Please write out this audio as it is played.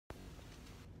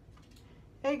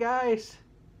Hey guys!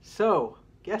 So,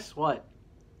 guess what?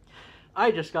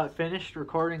 I just got finished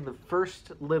recording the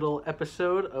first little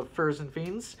episode of Furs and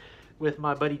Fiends with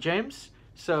my buddy James.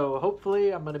 So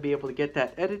hopefully I'm going to be able to get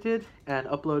that edited and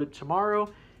uploaded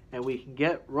tomorrow and we can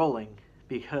get rolling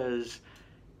because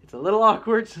it's a little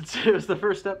awkward since it was the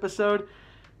first episode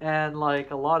and like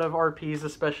a lot of RPs,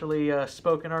 especially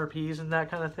spoken RPs and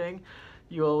that kind of thing,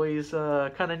 you always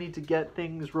kind of need to get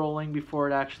things rolling before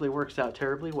it actually works out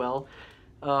terribly well.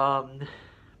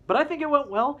 But I think it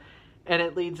went well, and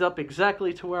it leads up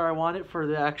exactly to where I want it for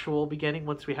the actual beginning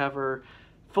once we have our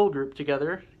full group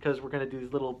together, because we're going to do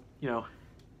these little,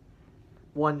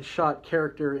 one-shot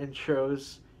character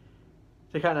intros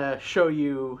to kind of show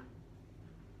you...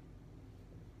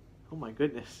 Oh my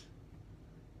goodness.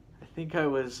 I think I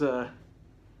was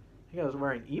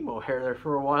wearing emo hair there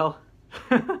for a while.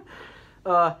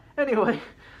 Anyway...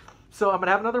 So I'm going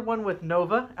to have another one with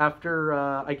Nova after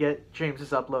I get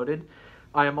James's uploaded.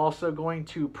 I am also going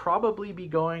to probably be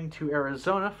going to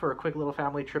Arizona for a quick little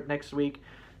family trip next week.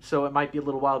 So it might be a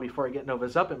little while before I get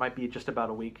Nova's up. It might be just about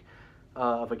a week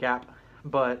of a gap.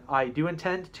 But I do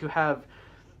intend to have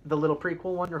the little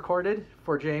prequel one recorded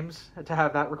for James, to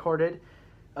have that recorded.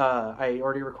 I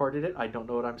already recorded it. I don't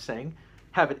know what I'm saying.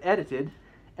 Have it edited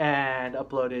and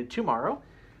uploaded tomorrow.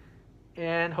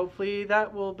 And hopefully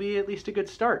that will be at least a good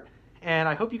start. And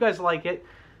I hope you guys like it.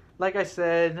 Like I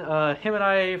said, him and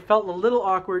I felt a little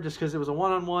awkward just because it was a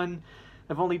one-on-one.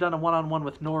 I've only done a one-on-one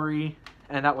with Nori,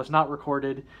 and that was not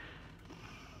recorded.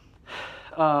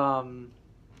 But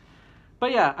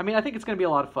yeah, I mean, I think it's going to be a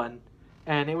lot of fun.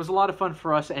 And it was a lot of fun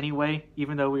for us anyway,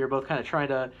 even though we were both kind of trying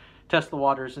to test the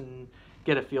waters and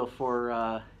get a feel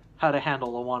for how to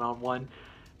handle a one-on-one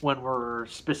when we're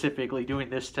specifically doing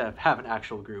this to have an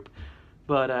actual group.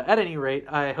 But at any rate,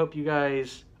 I hope you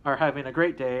guys are having a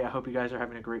great day. I hope you guys are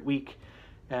having a great week.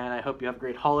 And I hope you have a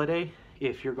great holiday,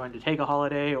 if you're going to take a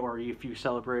holiday or if you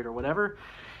celebrate or whatever.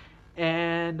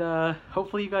 And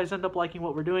hopefully you guys end up liking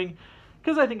what we're doing,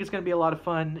 because I think it's going to be a lot of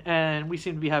fun. And we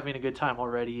seem to be having a good time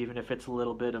already, even if it's a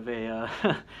little bit of a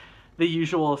the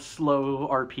usual slow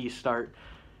RP start.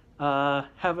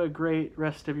 Have a great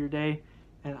rest of your day,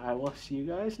 and I will see you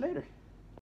guys later.